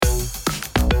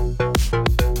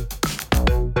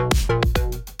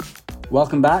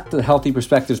Welcome back to the Healthy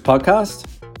Perspectives podcast.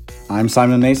 I'm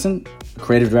Simon Mason,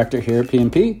 Creative Director here at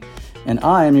PMP, and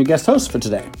I am your guest host for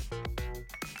today.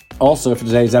 Also for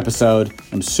today's episode,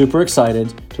 I'm super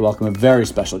excited to welcome a very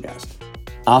special guest,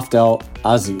 Afdel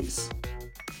Aziz.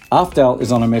 Afdel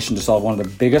is on a mission to solve one of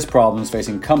the biggest problems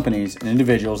facing companies and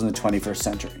individuals in the 21st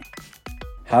century: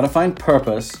 how to find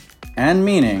purpose and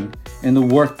meaning in the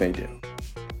work they do,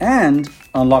 and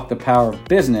unlock the power of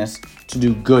business to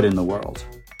do good in the world.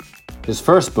 His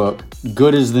first book,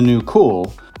 Good is the New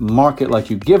Cool, Market Like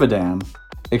You Give a Damn,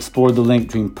 explored the link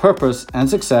between purpose and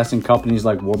success in companies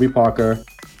like Warby Parker,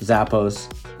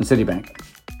 Zappos, and Citibank.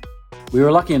 We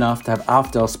were lucky enough to have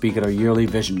Afdel speak at our yearly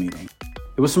vision meeting.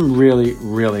 It was some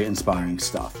really inspiring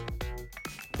stuff.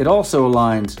 It also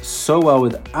aligned so well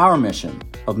with our mission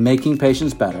of making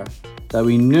patients better that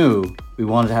we knew we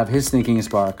wanted to have his thinking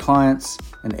inspire our clients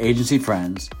and agency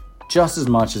friends just as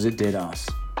much as it did us.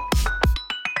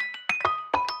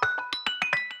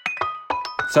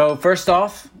 So first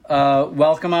off,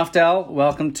 welcome Afdel.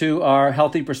 Welcome to our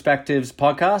Healthy Perspectives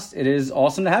podcast. It is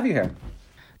awesome to have you here.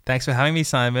 Thanks for having me,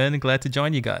 Simon. Glad to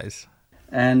join you guys.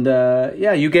 And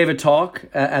you gave a talk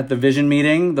at the vision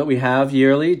meeting that we have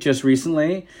yearly just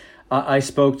recently. I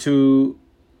spoke to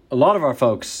a lot of our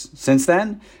folks since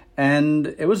then,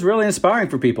 and it was really inspiring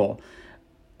for people.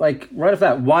 Like right off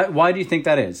that, why do you think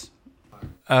that is?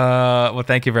 Well,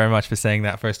 thank you very much for saying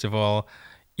that, first of all.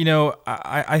 You know,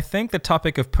 I think the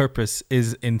topic of purpose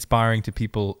is inspiring to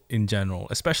people in general,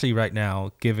 especially right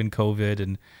now, given COVID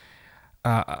and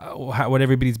what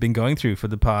everybody's been going through for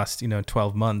the past,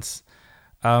 12 months.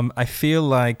 I feel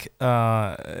like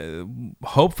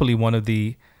hopefully one of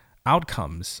the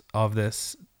outcomes of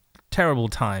this terrible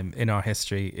time in our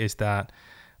history is that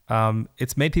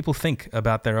it's made people think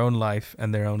about their own life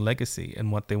and their own legacy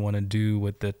and what they want to do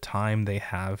with the time they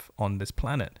have on this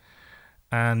planet.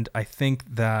 And I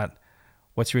think that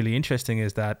what's really interesting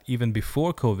is that even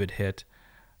before COVID hit,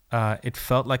 it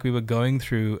felt like we were going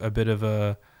through a bit of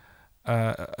a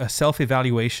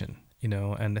self-evaluation,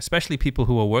 and especially people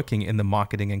who are working in the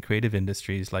marketing and creative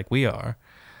industries like we are.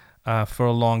 For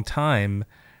a long time,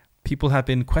 people have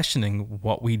been questioning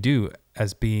what we do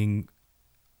as being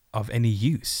of any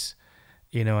use,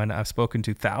 and I've spoken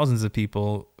to thousands of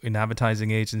people in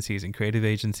advertising agencies and creative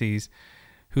agencies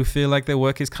who feel like their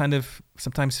work is kind of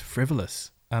sometimes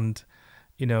frivolous. And,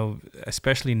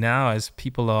 especially now as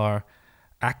people are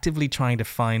actively trying to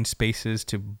find spaces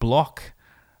to block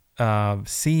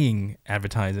seeing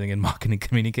advertising and marketing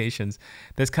communications,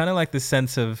 there's kind of like this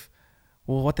sense of,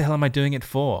 well, what the hell am I doing it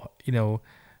for?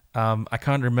 I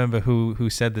can't remember who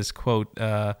said this quote,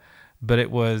 but it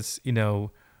was,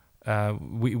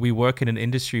 we work in an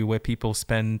industry where people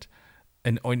spend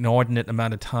an inordinate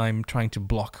amount of time trying to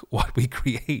block what we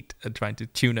create and trying to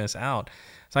tune us out.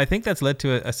 So I think that's led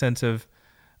to a sense of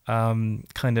questioning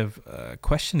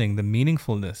the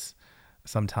meaningfulness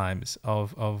sometimes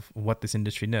of what this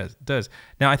industry does.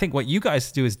 Now, I think what you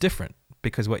guys do is different,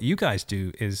 because what you guys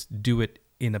do is do it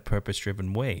in a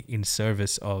purpose-driven way, in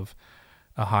service of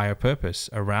a higher purpose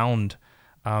around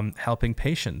helping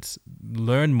patients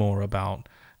learn more about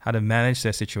how to manage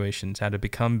their situations, how to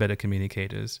become better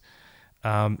communicators,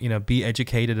 be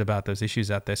educated about those issues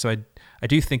out there. So I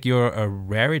do think you're a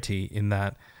rarity in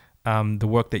that the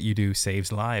work that you do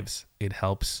saves lives. It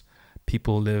helps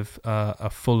people live a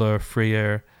fuller,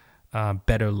 freer,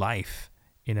 better life,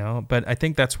 But I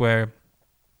think that's where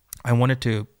I wanted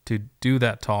to do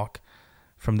that talk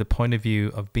from the point of view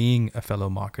of being a fellow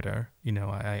marketer.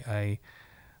 I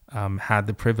had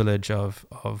the privilege of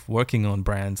working on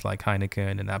brands like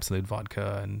Heineken and Absolut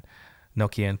Vodka and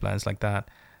Nokia and brands like that.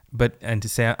 And to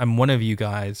say I'm one of you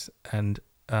guys, and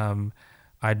I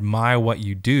admire what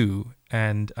you do,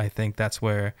 and I think that's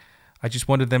where I just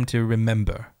wanted them to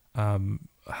remember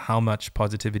how much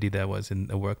positivity there was in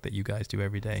the work that you guys do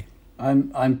every day.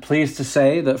 I'm pleased to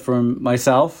say that from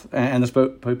myself and the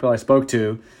people I spoke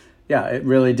to, it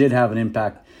really did have an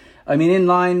impact. I mean, in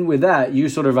line with that, you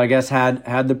sort of, I guess,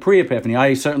 had the pre-epiphany.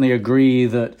 I certainly agree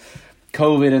that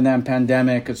COVID and then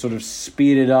pandemic had sort of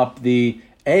speeded up the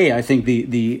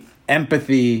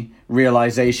empathy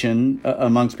realization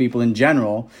amongst people in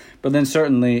general, but then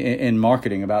certainly in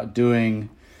marketing about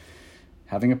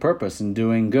having a purpose and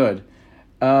doing good.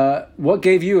 What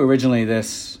gave you originally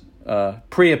this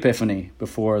pre-epiphany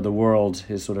before the world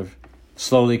is sort of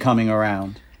slowly coming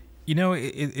around?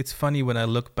 It's funny when I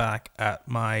look back at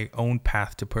my own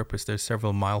path to purpose. There's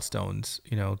several milestones,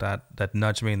 that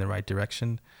nudge me in the right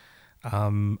direction.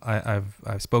 I've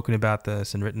spoken about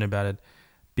this and written about it.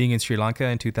 Being in Sri Lanka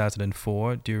in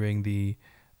 2004 during the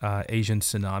Asian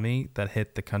tsunami that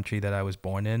hit the country that I was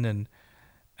born in,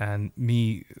 and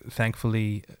me,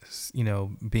 thankfully,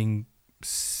 being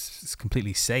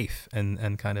completely safe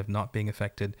and kind of not being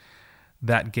affected,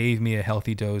 that gave me a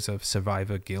healthy dose of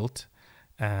survivor guilt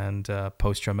and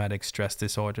post-traumatic stress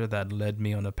disorder that led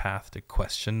me on a path to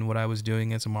question what I was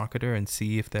doing as a marketer and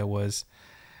see if there was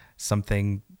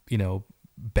something,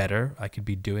 better I could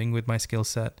be doing with my skill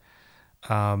set.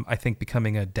 I think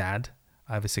becoming a dad,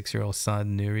 I have a 6-year-old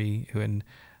son, Nuri, and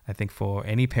I think for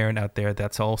any parent out there,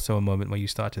 that's also a moment where you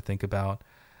start to think about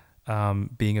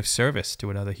being of service to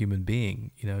another human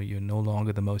being. You're no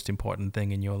longer the most important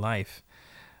thing in your life.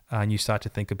 And you start to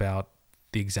think about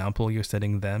the example you're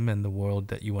setting them and the world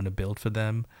that you want to build for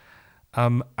them.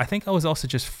 I think I was also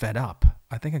just fed up.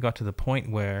 I think I got to the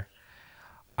point where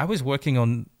I was working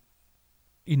on,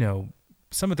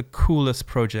 some of the coolest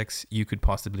projects you could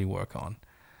possibly work on.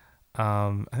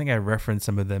 I think I referenced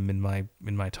some of them in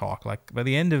my talk. Like by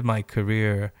the end of my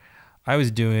career, I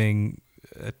was doing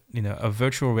a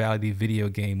virtual reality video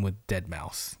game with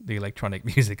Deadmau5, the electronic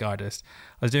music artist.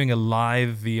 I was doing a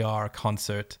live VR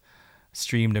concert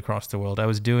streamed across the world. I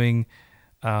was doing,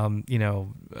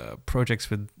 projects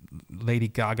with Lady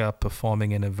Gaga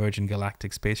performing in a Virgin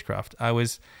Galactic spacecraft. I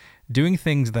was doing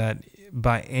things that,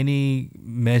 by any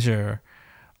measure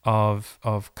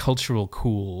of cultural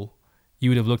cool, you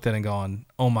would have looked at and gone,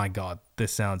 "Oh my God,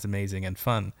 this sounds amazing and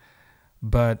fun."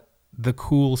 But the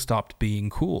cool stopped being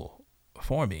cool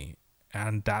for me.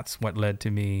 And that's what led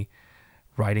to me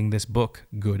writing this book,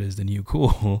 Good is the New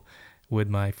Cool, with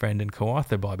my friend and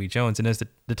co-author, Bobby Jones. And as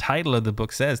the title of the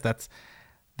book says, that's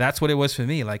what it was for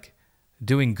me, like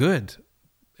doing good.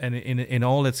 And in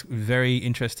all its very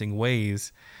interesting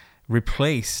ways,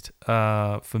 replaced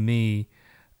for me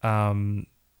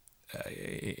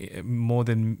more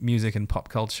than music and pop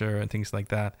culture and things like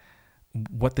that,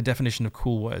 what the definition of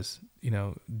cool was.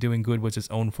 Doing good was its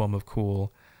own form of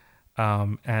cool.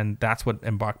 And that's what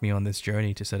embarked me on this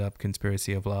journey to set up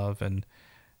Conspiracy of Love. And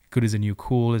Good is a New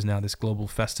Cool is now this global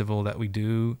festival that we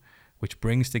do, which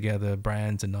brings together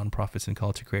brands and nonprofits and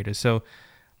culture creators. So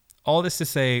all this to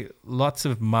say, lots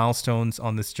of milestones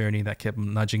on this journey that kept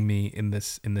nudging me in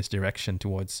this direction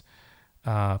towards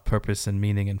purpose and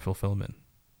meaning and fulfillment.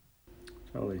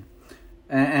 Totally.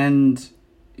 And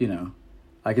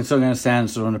I can certainly understand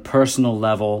sort of on a personal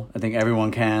level, I think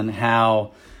everyone can,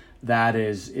 how that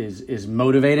is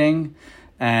motivating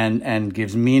and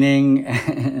gives meaning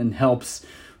and helps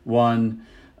one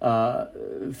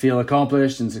feel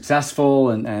accomplished and successful,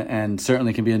 and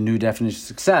certainly can be a new definition of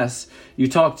success. You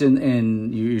talked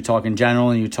you talk in general,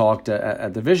 and you talked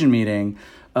at the Vision meeting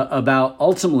about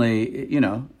ultimately,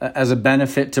 as a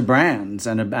benefit to brands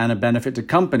and a benefit to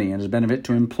company and as a benefit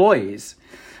to employees.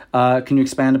 Can you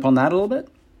expand upon that a little bit?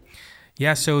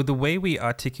 Yeah, so the way we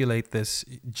articulate this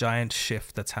giant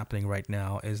shift that's happening right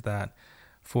now is that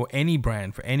for any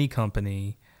brand, for any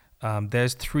company,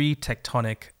 there's 3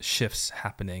 tectonic shifts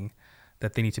happening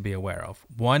that they need to be aware of.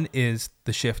 One is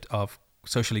the shift of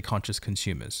socially conscious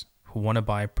consumers who want to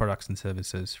buy products and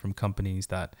services from companies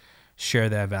that share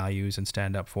their values and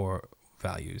stand up for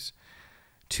values.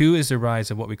 2 is the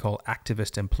rise of what we call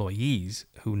activist employees,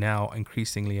 who now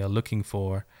increasingly are looking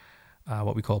for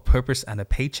what we call purpose and a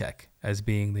paycheck as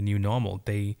being the new normal.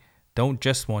 They don't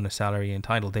just want a salary and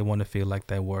title. They want to feel like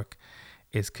their work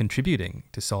is contributing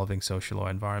to solving social or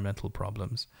environmental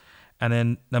problems. And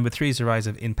then number 3 is the rise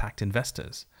of impact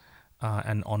investors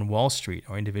and on Wall Street,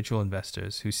 or individual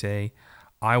investors who say,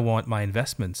 I want my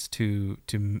investments to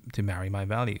marry my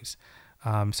values.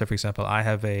 So for example,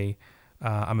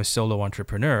 I'm a solo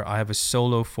entrepreneur. I have a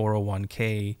solo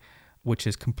 401k, which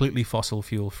is completely fossil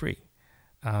fuel free.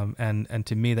 And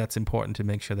to me, that's important to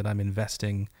make sure that I'm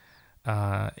investing,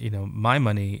 my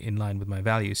money in line with my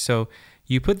values. So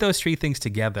you put those 3 things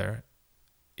together.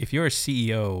 If you're a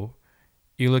CEO,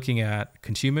 you're looking at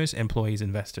consumers, employees,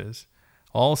 investors,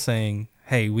 all saying,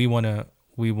 "Hey, we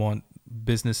want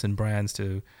business and brands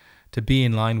to be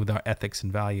in line with our ethics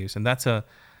and values." And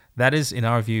that is, in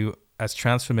our view, as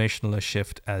transformational a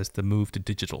shift as the move to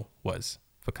digital was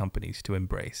for companies to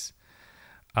embrace.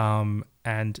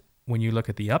 And when you look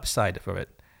at the upside for it,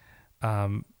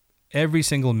 every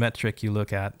single metric you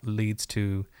look at leads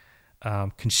to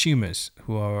consumers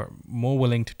who are more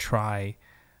willing to try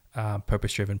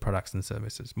purpose-driven products and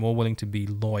services, more willing to be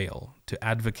loyal, to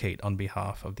advocate on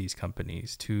behalf of these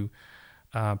companies, to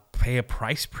pay a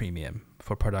price premium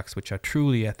for products which are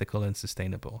truly ethical and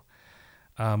sustainable.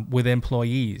 With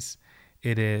employees,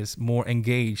 it is more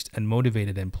engaged and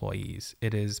motivated employees.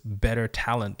 It is better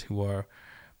talent who are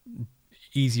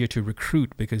easier to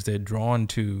recruit because they're drawn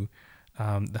to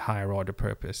the higher order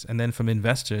purpose. And then from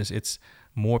investors, it's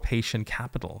more patient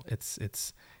capital.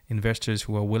 It's investors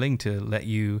who are willing to let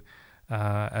you,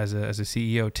 as a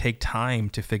CEO, take time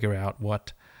to figure out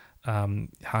what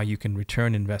how you can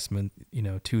return investment,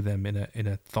 to them in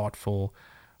a thoughtful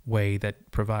way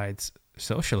that provides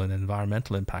social and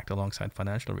environmental impact alongside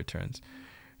financial returns.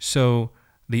 So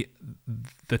the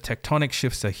tectonic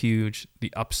shifts are huge.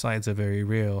 The upsides are very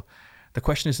real. The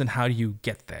question is then, how do you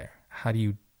get there? How do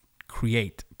you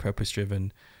create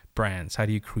purpose-driven brands? How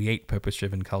do you create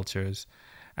purpose-driven cultures?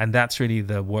 And that's really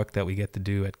the work that we get to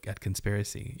do at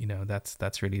Conspiracy.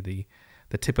 That's really the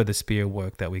tip of the spear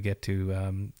work that we get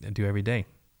to do every day.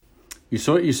 You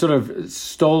sort of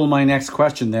stole my next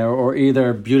question there, or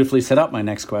either beautifully set up my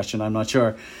next question. I'm not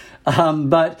sure.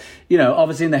 But,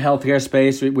 obviously in the healthcare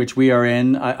space, which we are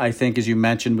in, I think, as you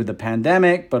mentioned, with the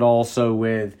pandemic, but also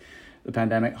with the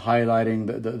pandemic highlighting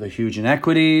the huge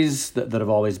inequities that have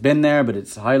always been there, but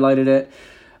it's highlighted it.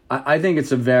 I think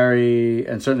it's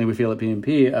and certainly we feel at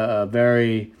PMP, a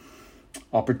very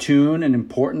opportune and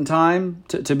important time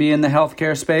to be in the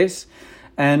healthcare space.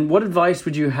 And what advice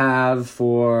would you have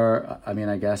for,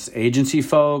 I guess, agency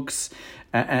folks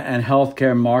and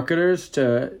healthcare marketers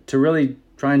to really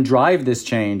try and drive this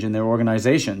change in their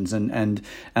organizations and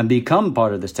become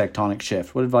part of this tectonic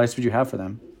shift? What advice would you have for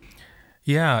them?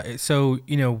 Yeah. So,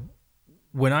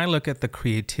 when I look at the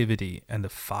creativity and the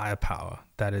firepower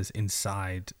that is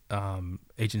inside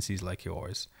agencies like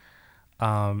yours,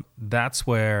 that's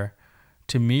where,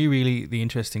 to me, really the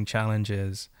interesting challenge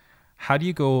is, how do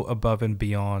you go above and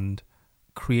beyond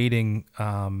creating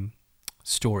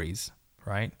stories,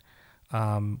 right?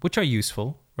 Which are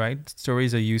useful, right?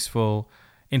 Stories are useful,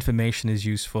 information is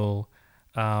useful,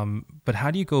 but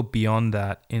how do you go beyond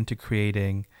that into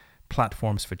creating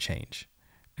platforms for change?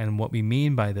 And what we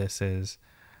mean by this is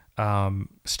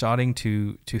starting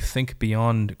to think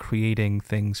beyond creating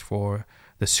things for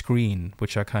the screen,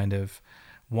 which are kind of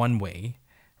one way,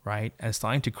 right? And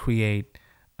starting to create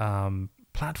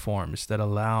platforms that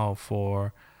allow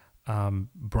for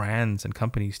brands and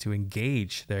companies to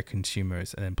engage their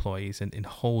consumers and employees in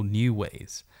whole new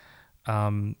ways.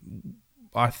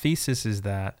 Our thesis is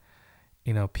that,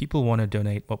 people want to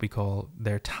donate what we call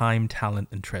their time, talent,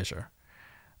 and treasure.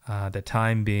 Their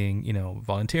time being,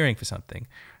 volunteering for something.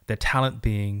 Their talent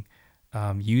being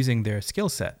using their skill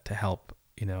set to help,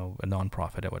 a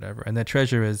nonprofit or whatever. And their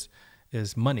treasure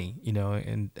is money,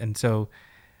 and so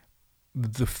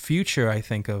the future, I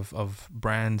think, of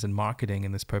brands and marketing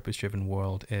in this purpose-driven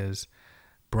world is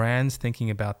brands thinking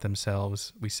about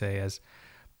themselves, we say, as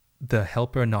the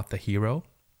helper, not the hero,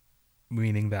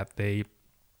 meaning that they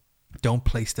don't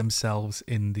place themselves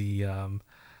in the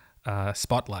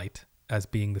spotlight as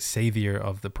being the savior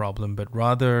of the problem, but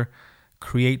rather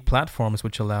create platforms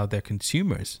which allow their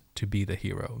consumers to be the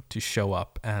hero, to show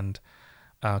up and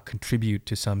contribute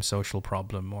to some social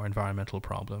problem or environmental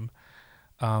problem.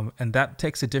 And that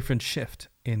takes a different shift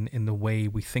in the way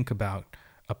we think about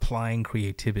applying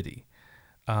creativity.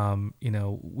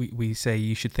 We say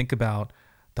you should think about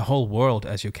the whole world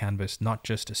as your canvas, not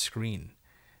just a screen.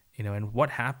 And what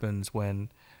happens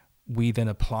when we then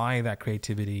apply that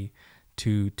creativity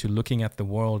to looking at the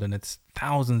world and its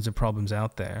thousands of problems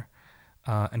out there,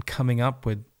 and coming up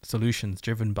with solutions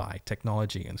driven by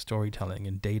technology and storytelling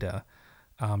and data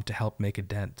to help make a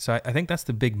dent. So I think that's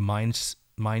the big mind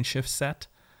shift set,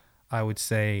 I would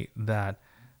say, that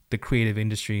the creative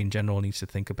industry in general needs to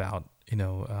think about,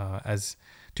 as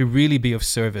to really be of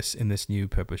service in this new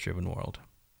purpose-driven world.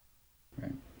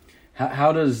 Right.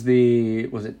 How does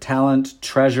was it talent,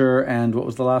 treasure, and what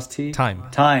was the last T? Time.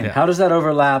 Yeah. Yeah. How does that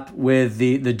overlap with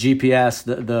the GPS,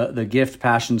 the gift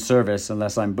passion service,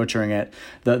 unless I'm butchering it,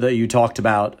 that you talked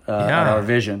about at our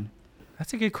vision?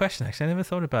 That's a good question, actually. I never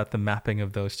thought about the mapping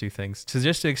of those two things. So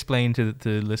just to explain to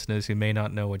the listeners who may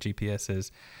not know what GPS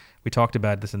is, we talked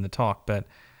about this in the talk, but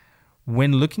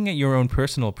when looking at your own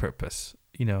personal purpose,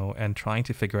 and trying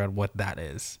to figure out what that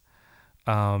is,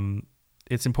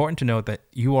 it's important to note that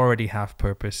you already have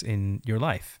purpose in your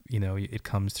life. It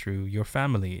comes through your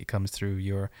family, it comes through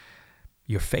your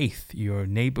faith, your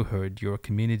neighborhood, your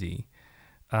community.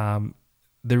 The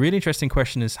really interesting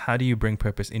question is, how do you bring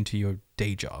purpose into your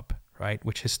day job, right?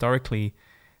 Which historically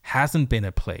hasn't been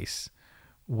a place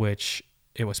which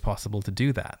it was possible to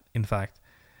do that. In fact,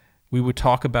 we would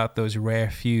talk about those rare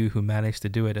few who managed to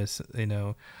do it as,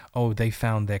 they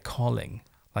found their calling,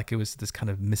 like it was this kind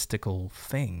of mystical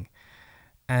thing.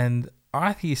 And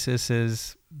our thesis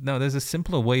is, no, there's a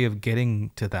simpler way of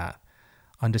getting to that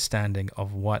understanding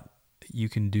of what you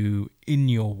can do in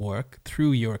your work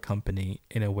through your company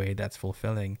in a way that's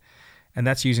fulfilling. And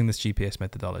that's using this GPS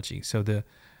methodology. So the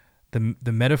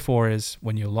metaphor is,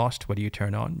 when you're lost, what do you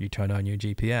turn on? You turn on your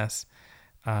GPS.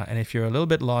 And if you're a little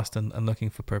bit lost and looking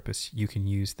for purpose, you can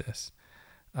use this.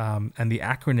 And the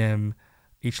acronym,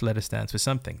 each letter stands for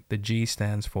something. The G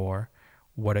stands for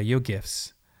what are your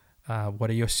gifts? What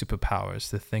are your superpowers?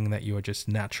 The thing that you're just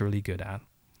naturally good at.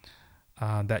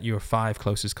 That your 5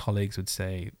 closest colleagues would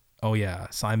say, oh yeah,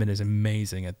 Simon is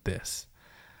amazing at this.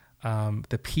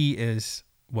 The P is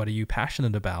what are you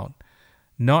passionate about?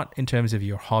 Not in terms of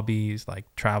your hobbies like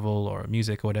travel or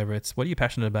music or whatever. It's what are you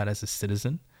passionate about as a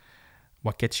citizen?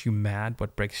 What gets you mad?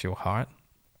 What breaks your heart?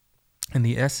 And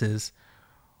the S is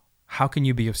how can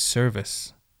you be of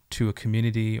service to a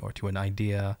community or to an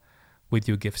idea with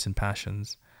your gifts and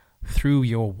passions through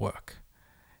your work?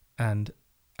 And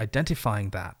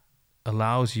identifying that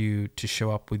allows you to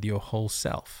show up with your whole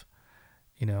self,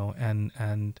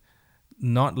 and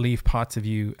not leave parts of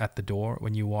you at the door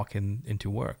when you walk into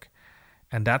work.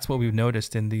 And that's what we've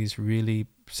noticed in these really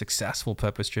successful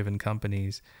purpose-driven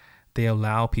companies. They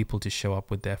allow people to show up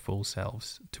with their full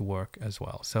selves to work as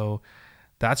well. So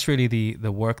that's really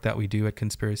the work that we do at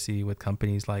Conspiracy with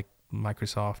companies like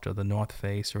Microsoft or the North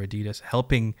Face or Adidas,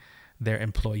 helping their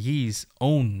employees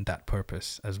own that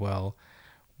purpose as well.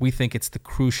 We think it's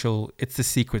the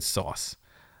secret sauce,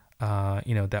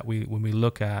 that when we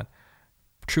look at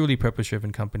truly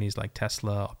purpose-driven companies like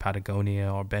Tesla or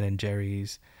Patagonia or Ben &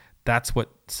 Jerry's, that's what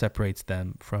separates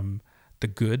them from the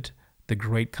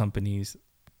great companies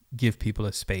give people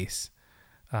a space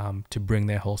to bring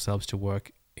their whole selves to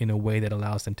work in a way that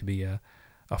allows them to be a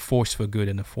force for good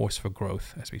and a force for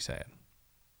growth, as we say it.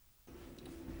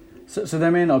 So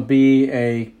there may not be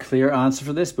a clear answer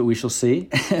for this, but we shall see.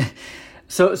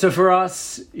 So for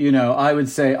us, I would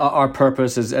say our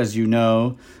purpose is, as you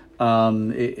know,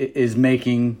 is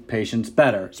making patients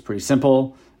better. It's pretty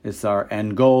simple. It's our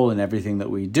end goal in everything that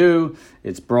we do.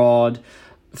 It's broad.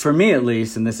 For me, at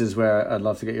least, and this is where I'd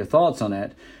love to get your thoughts on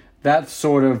it, that's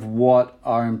sort of what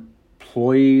our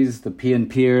employees, the P and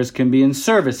peers, can be in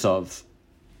service of,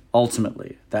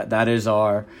 ultimately. That is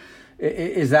our...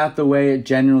 Is that the way it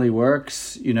generally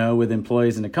works, with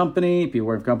employees in a company, people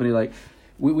work in a company? Like,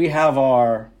 we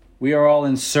are all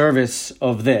in service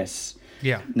of this.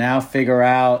 Yeah. Now figure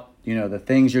out, the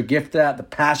things you're gifted at, the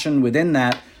passion within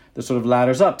that sort of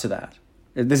ladders up to that.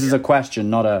 This is a question,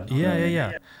 not a...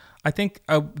 Yeah. I think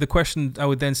the question I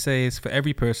would then say is for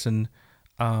every person,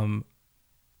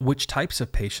 which types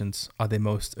of patients are they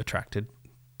most attracted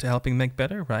to helping make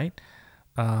better, right?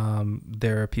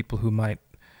 There are people who might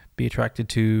be attracted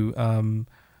to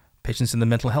patients in the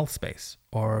mental health space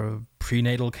or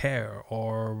prenatal care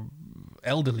or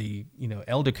elderly,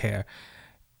 elder care.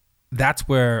 That's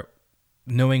where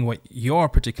knowing what you're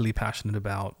particularly passionate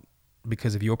about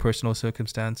because of your personal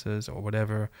circumstances or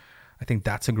whatever, I think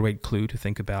that's a great clue to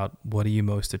think about what are you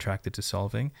most attracted to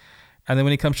solving. And then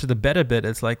when it comes to the better bit,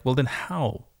 it's like, well, then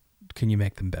how can you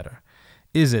make them better?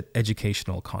 Is it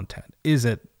educational content? Is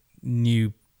it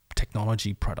new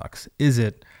technology products? Is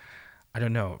it, I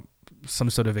don't know,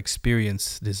 some sort of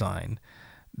experience design?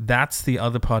 That's the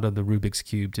other part of the Rubik's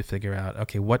Cube to figure out,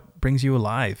 okay, what brings you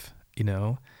alive,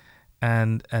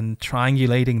 and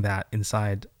triangulating that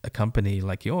inside a company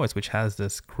like yours, which has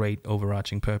this great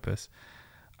overarching purpose,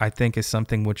 I think is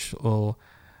something which will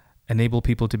enable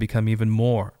people to become even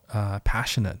more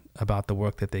passionate about the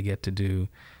work that they get to do.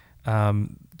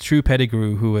 True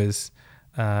Pettigrew, who is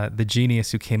the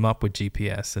genius who came up with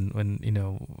GPS, and when,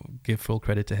 give full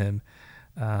credit to him,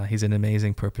 he's an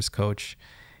amazing purpose coach.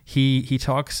 He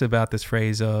talks about this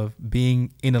phrase of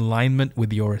being in alignment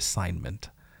with your assignment.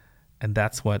 And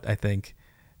that's what I think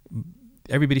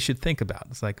everybody should think about.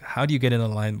 It's like, how do you get in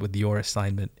alignment with your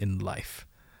assignment in life?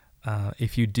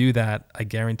 If you do that, I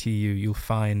guarantee you'll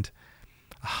find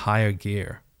a higher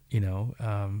gear,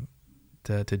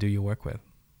 to do your work with.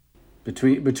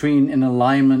 Between in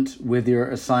alignment with your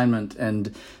assignment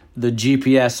and the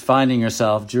GPS finding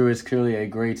yourself, Drew is clearly a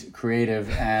great creative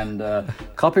and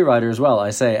copywriter as well.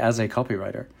 I say as a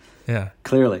copywriter. Yeah.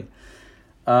 Clearly.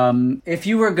 If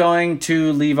you were going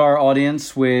to leave our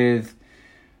audience with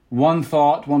one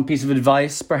thought, one piece of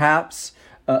advice, perhaps,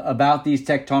 about these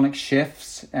tectonic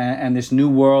shifts and this new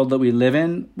world that we live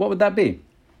in, what would that be?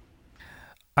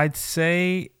 I'd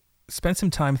say spend some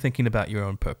time thinking about your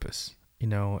own purpose,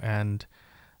 and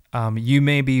you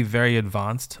may be very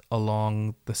advanced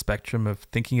along the spectrum of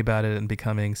thinking about it and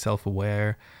becoming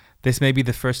self-aware. This may be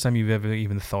the first time you've ever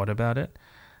even thought about it.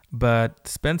 But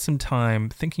spend some time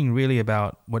thinking really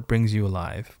about what brings you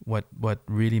alive, what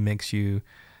really makes you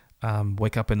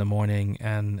wake up in the morning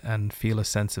and feel a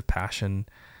sense of passion,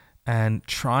 and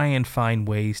try and find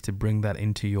ways to bring that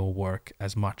into your work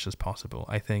as much as possible.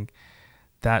 I think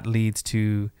that leads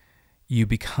to you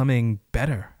becoming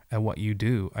better at what you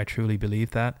do. I truly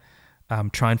believe that.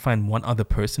 Try and find one other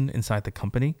person inside the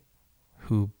company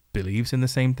who believes in the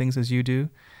same things as you do.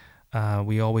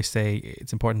 We always say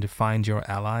it's important to find your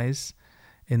allies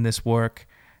in this work.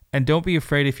 And don't be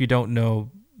afraid if you don't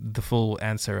know the full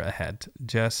answer ahead.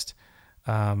 Just,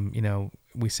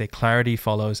 we say clarity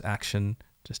follows action.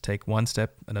 Just take one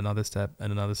step and another step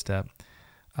and another step,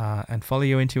 and follow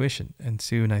your intuition. And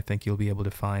soon I think you'll be able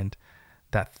to find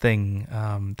that thing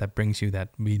that brings you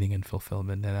that meaning and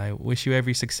fulfillment. And I wish you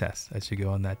every success as you go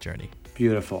on that journey.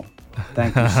 Beautiful.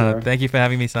 Thank you, sir. Thank you for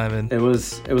having me, Simon. It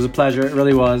was a pleasure. It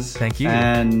really was. Thank you.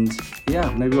 And yeah,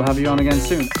 maybe we'll have you on again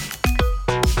soon.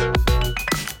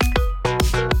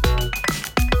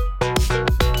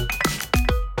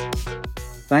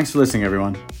 Thanks for listening,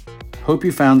 everyone. Hope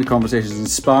you found the conversations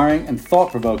inspiring and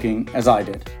thought-provoking as I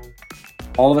did.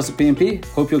 All of us at PMP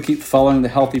hope you'll keep following the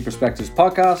Healthy Perspectives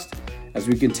podcast as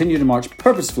we continue to march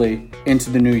purposefully into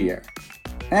the new year.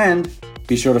 And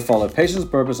be sure to follow Patient's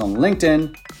Purpose on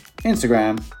LinkedIn,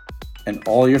 Instagram, and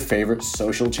all your favorite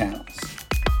social channels.